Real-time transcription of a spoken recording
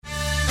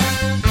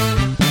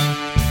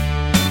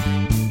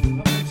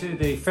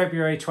the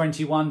February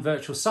 21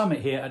 Virtual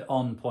Summit here at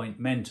On Point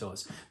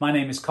Mentors. My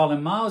name is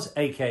Colin Miles,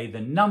 aka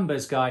The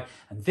Numbers Guy,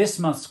 and this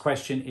month's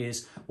question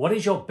is, what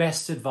is your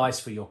best advice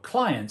for your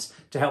clients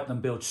to help them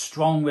build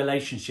strong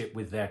relationship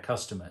with their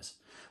customers?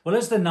 Well,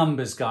 as the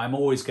numbers guy, I'm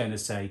always going to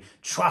say,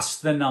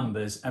 trust the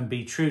numbers and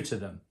be true to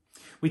them.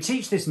 We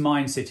teach this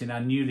mindset in our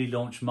newly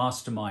launched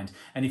mastermind,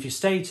 and if you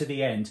stay to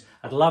the end,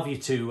 I'd love you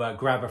to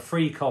grab a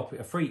free copy,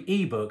 a free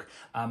ebook.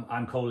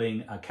 I'm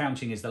calling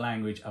Accounting is the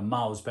Language, a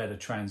Miles Better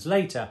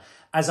Translator,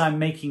 as I'm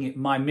making it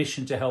my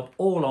mission to help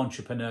all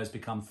entrepreneurs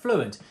become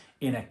fluent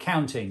in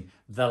accounting,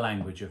 the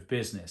language of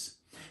business.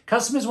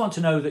 Customers want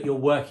to know that you're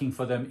working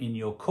for them in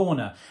your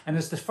corner. And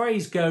as the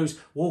phrase goes,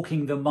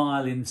 walking the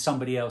mile in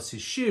somebody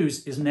else's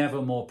shoes is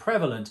never more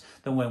prevalent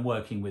than when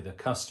working with a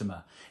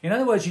customer. In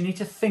other words, you need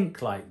to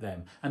think like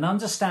them and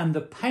understand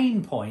the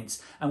pain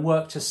points and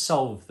work to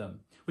solve them.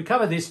 We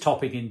cover this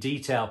topic in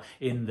detail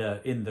in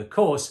the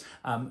course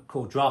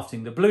called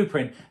Drafting the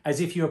Blueprint, as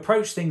if you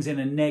approach things in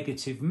a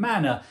negative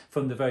manner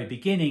from the very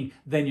beginning,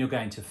 then you're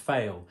going to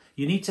fail.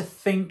 You need to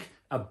think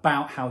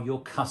about how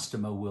your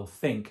customer will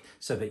think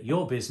so that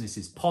your business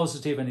is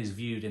positive and is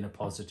viewed in a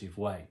positive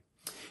way.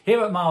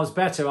 Here at Miles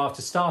Better,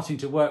 after starting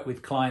to work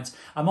with clients,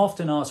 I'm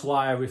often asked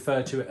why I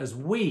refer to it as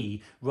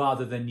we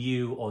rather than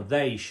you or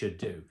they should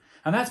do.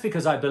 And that's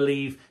because I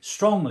believe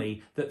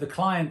strongly that the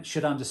client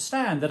should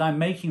understand that I'm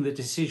making the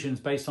decisions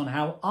based on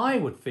how I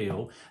would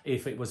feel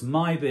if it was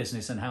my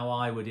business and how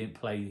I would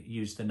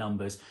use the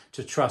numbers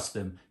to trust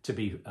them to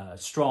be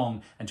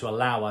strong and to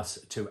allow us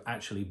to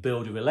actually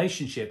build a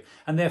relationship.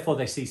 And therefore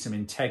they see some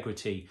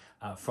integrity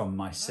from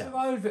myself.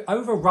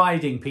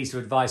 Overriding piece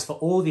of advice for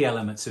all the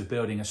elements of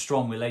building a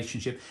strong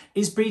relationship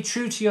is be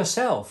true to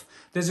yourself.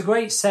 There's a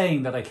great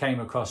saying that I came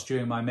across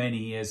during my many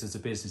years as a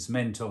business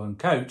mentor and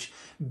coach: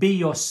 be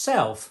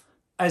yourself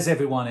as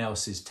everyone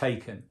else is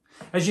taken.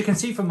 As you can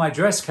see from my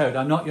dress code,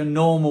 I'm not your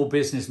normal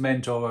business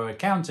mentor or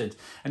accountant.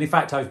 And in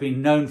fact, I've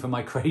been known for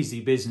my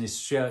crazy business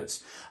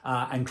shirts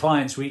and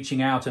clients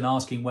reaching out and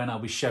asking when I'll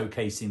be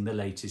showcasing the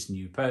latest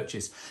new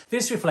purchase.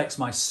 This reflects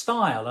my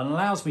style and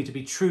allows me to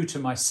be true to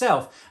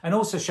myself, and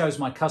also shows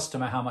my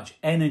customer how much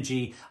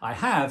energy I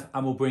have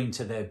and will bring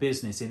to their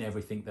business in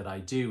everything that I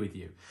do with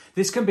you.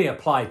 This can be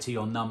applied to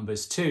your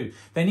numbers too.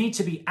 They need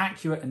to be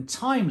accurate and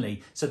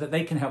timely so that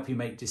they can help you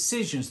make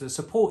decisions that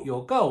support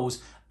your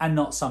goals and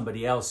not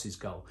somebody else's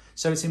goal.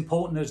 So it's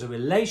important as a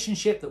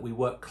relationship that we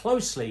work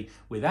closely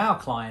with our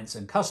clients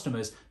and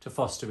customers to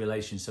foster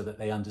relations so that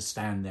they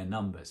understand their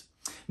numbers.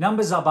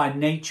 Numbers are by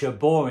nature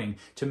boring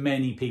to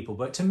many people,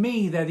 but to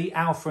me, they're the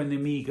alpha and the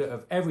omega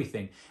of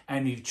everything.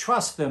 And if you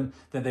trust them,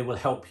 then they will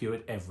help you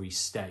at every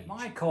stage.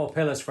 My core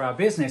pillars for our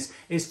business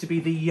is to be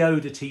the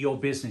Yoda to your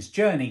business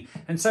journey.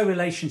 And so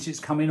relationships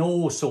come in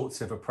all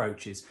sorts of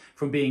approaches,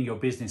 from being your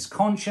business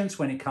conscience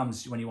when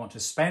you want to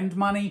spend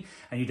money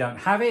and you don't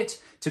have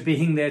it, to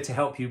being there to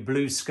help you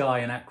blue sky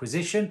an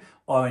acquisition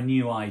or a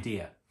new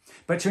idea.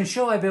 But to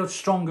ensure I build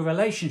stronger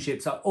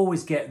relationships, I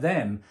always get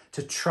them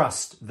to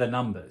trust the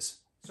numbers.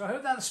 So I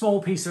hope that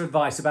small piece of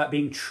advice about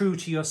being true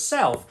to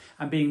yourself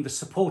and being the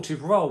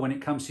supportive role when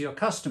it comes to your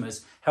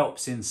customers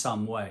helps in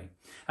some way.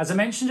 As I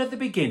mentioned at the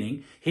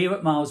beginning, here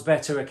at Miles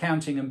Better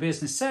Accounting and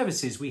Business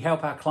Services, we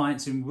help our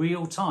clients in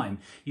real time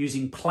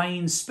using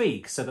plain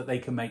speak so that they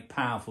can make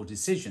powerful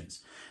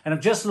decisions. And I've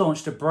just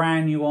launched a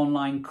brand new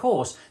online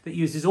course that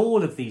uses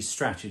all of these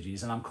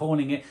strategies, and I'm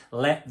calling it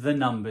Let the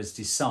Numbers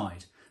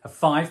Decide. A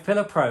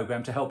 5-pillar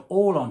program to help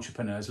all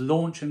entrepreneurs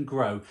launch and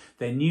grow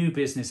their new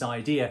business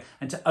idea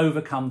and to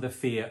overcome the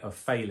fear of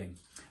failing.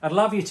 I'd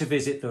love you to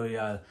visit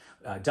the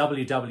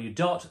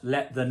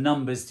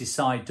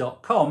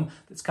www.letthenumbersdecide.com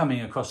that's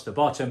coming across the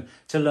bottom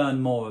to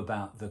learn more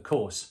about the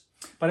course.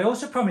 But I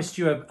also promised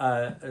you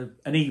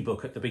an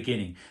ebook at the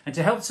beginning, and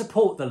to help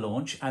support the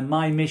launch and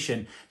my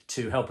mission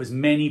to help as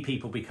many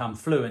people become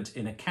fluent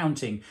in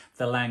accounting,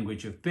 the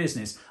language of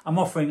business, I'm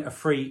offering a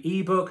free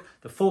ebook,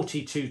 the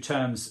 42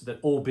 terms that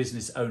all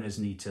business owners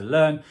need to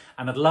learn.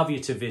 And I'd love you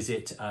to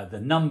visit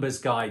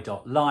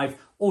thenumbersguy.live,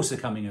 also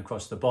coming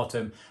across the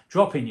bottom.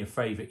 Drop in your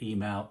favorite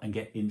email and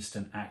get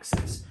instant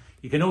access.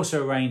 You can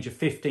also arrange a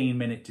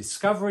 15-minute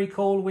discovery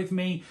call with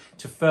me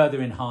to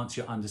further enhance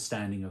your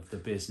understanding of the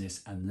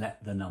business and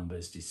let the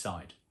numbers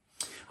decide.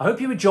 I hope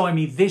you would join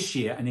me this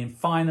year and in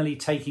finally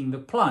taking the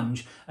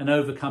plunge and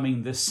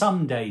overcoming the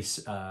someday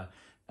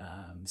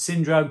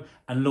syndrome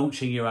and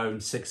launching your own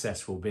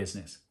successful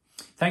business.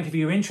 Thank you for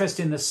your interest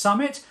in the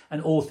summit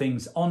and all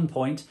things On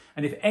Point.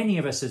 And if any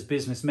of us as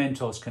business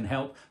mentors can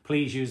help,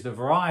 please use the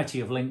variety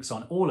of links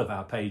on all of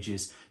our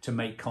pages to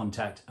make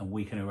contact, and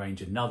we can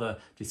arrange another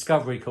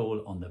discovery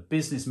call on the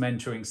business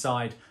mentoring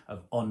side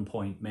of On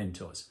Point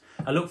Mentors.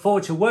 I look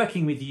forward to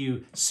working with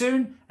you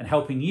soon and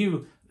helping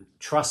you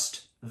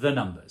trust the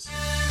numbers.